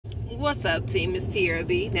What's up, team? It's Tiarrea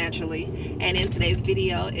B, naturally. And in today's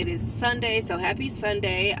video, it is Sunday, so happy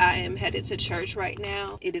Sunday. I am headed to church right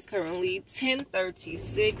now. It is currently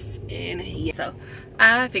 10:36, and yeah, so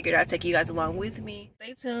I figured I'd take you guys along with me.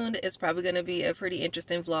 Stay tuned. It's probably going to be a pretty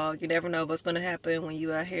interesting vlog. You never know what's going to happen when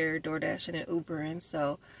you out here door dashing and Ubering,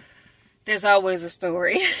 so there's always a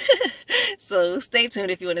story. So stay tuned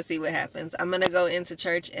if you want to see what happens. I'm going to go into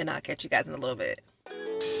church, and I'll catch you guys in a little bit.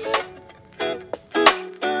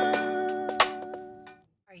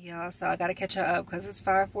 Y'all, so I gotta catch her up because it's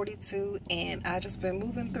 5:42 and I just been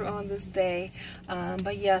moving through on this day.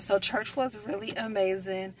 But yeah, so church was really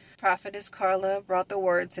amazing. Prophetess Carla brought the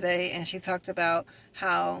word today, and she talked about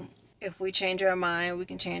how if we change our mind, we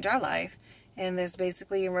can change our life. And that's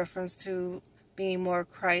basically in reference to being more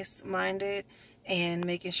Christ-minded and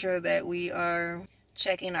making sure that we are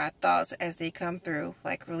checking our thoughts as they come through,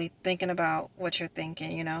 like really thinking about what you're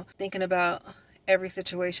thinking, you know, thinking about every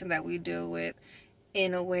situation that we deal with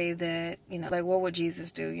in a way that, you know, like what would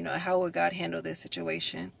Jesus do? You know, how would God handle this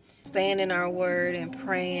situation? Staying in our word and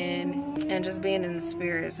praying and just being in the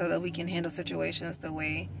spirit so that we can handle situations the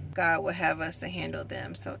way God would have us to handle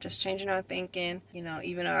them. So just changing our thinking, you know,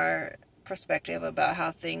 even our perspective about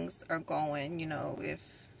how things are going. You know, if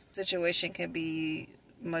situation can be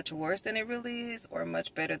much worse than it really is or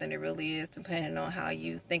much better than it really is, depending on how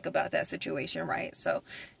you think about that situation, right? So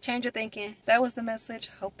change your thinking. That was the message.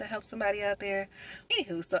 Hope that helps somebody out there.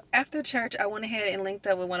 Anywho, so after church, I went ahead and linked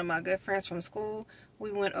up with one of my good friends from school.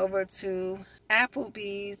 We went over to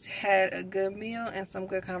Applebee's, had a good meal and some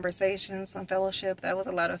good conversations, some fellowship. That was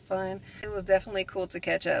a lot of fun. It was definitely cool to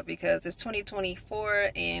catch up because it's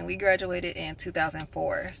 2024 and we graduated in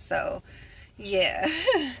 2004. So yeah,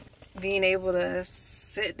 being able to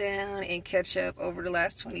sit down and catch up over the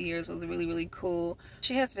last 20 years was really, really cool.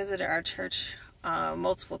 She has visited our church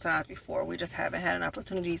multiple times before. We just haven't had an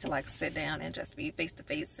opportunity to like sit down and just be face to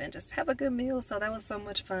face and just have a good meal. So that was so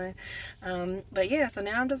much fun. But yeah, so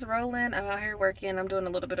now I'm just rolling. I'm out here working. I'm doing a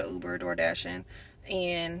little bit of Uber, door dashing,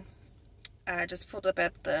 and I just pulled up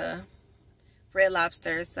at the Red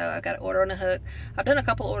Lobster, so I got an order on the hook. I've done a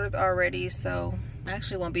couple orders already, so I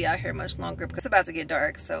actually won't be out here much longer because it's about to get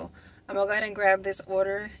dark. So I'm gonna go ahead and grab this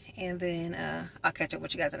order, and then I'll catch up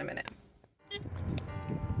with you guys in a minute.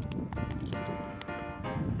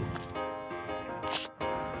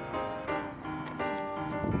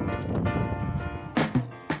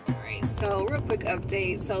 Alright, so real quick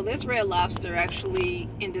update. So this Red Lobster actually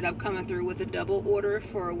ended up coming through with a double order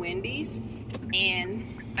for Wendy's,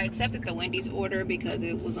 and I accepted the Wendy's order because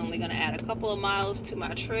it was only going to add a couple of miles to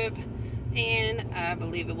my trip, and I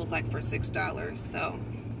believe it was like for $6. So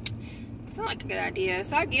it's not like a good idea.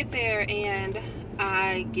 So I get there and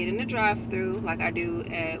I get in the drive-thru like I do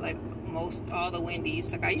at like most all the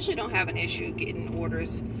Wendy's. Like I usually don't have an issue getting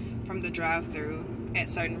orders from the drive-thru at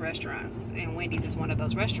certain restaurants, and Wendy's is one of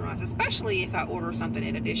those restaurants, especially if I order something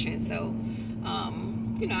in addition. So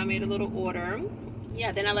you know, I made a little order.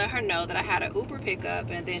 Yeah, then I let her know that I had an Uber pickup,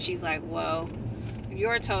 and then she's like, well,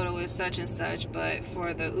 your total is such and such, but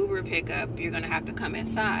for the Uber pickup, you're going to have to come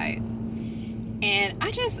inside. And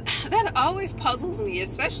that always puzzles me,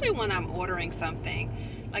 especially when I'm ordering something.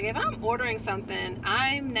 Like if I'm ordering something,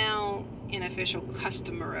 I'm now an official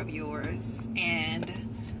customer of yours, and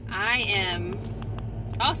I am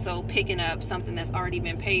also picking up something that's already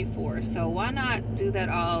been paid for. So why not do that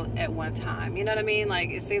all at one time? You know what I mean?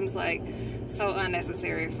 Like it seems like so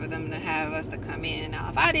unnecessary for them to have us to come in. Now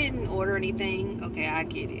if I didn't order anything, okay, I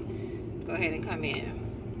get it, go ahead and come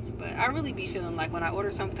in. But I really be feeling like when I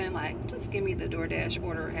order something, like just give me the DoorDash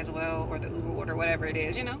order as well, or the Uber order, whatever it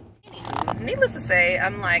is, you know. Needless to say,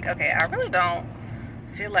 I'm like, okay, I really don't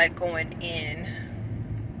feel like going in,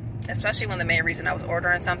 especially when the main reason I was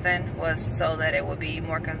ordering something was so that it would be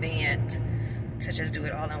more convenient to just do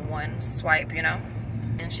it all in one swipe, you know.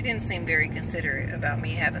 And she didn't seem very considerate about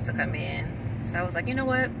me having to come in. So I was like, you know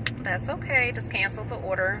what, that's okay, just cancel the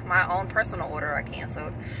order. My own personal order I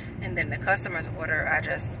canceled, and then the customer's order I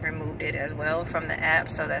just removed it as well from the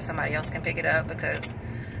app so that somebody else can pick it up, because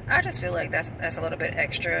I just feel like that's a little bit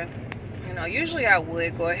extra. You know, usually I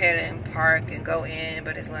would go ahead and park and go in,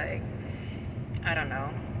 but it's like, I don't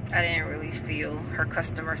know, I didn't really feel her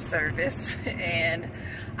customer service. And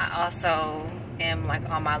I also am like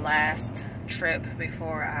on my last trip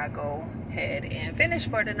before I go ahead and finish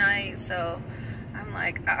for the night. So I'm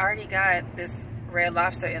like, I already got this Red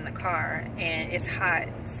Lobster in the car and it's hot.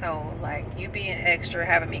 So like you being extra,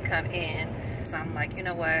 having me come in. So I'm like, you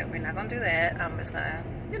know what, we're not gonna do that. I'm just gonna,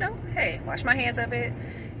 you know, hey, wash my hands of it.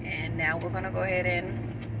 And now we're gonna go ahead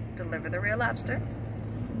and deliver the Red Lobster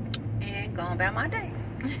and go on about my day.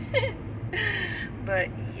 But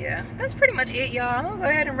yeah, that's pretty much it, y'all. I'm gonna go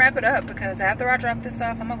ahead and wrap it up because after I drop this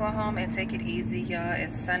off, I'm gonna go home and take it easy, y'all.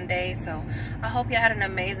 It's Sunday, so I hope you had an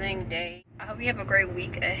amazing day. I hope you have a great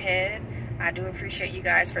week ahead. I do appreciate you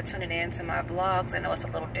guys for tuning in to my vlogs. I know it's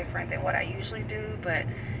a little different than what I usually do, but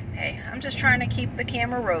hey, I'm just trying to keep the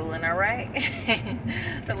camera rolling, all right?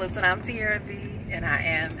 But listen, I'm Tiarrea B, and I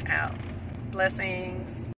am out. Blessings.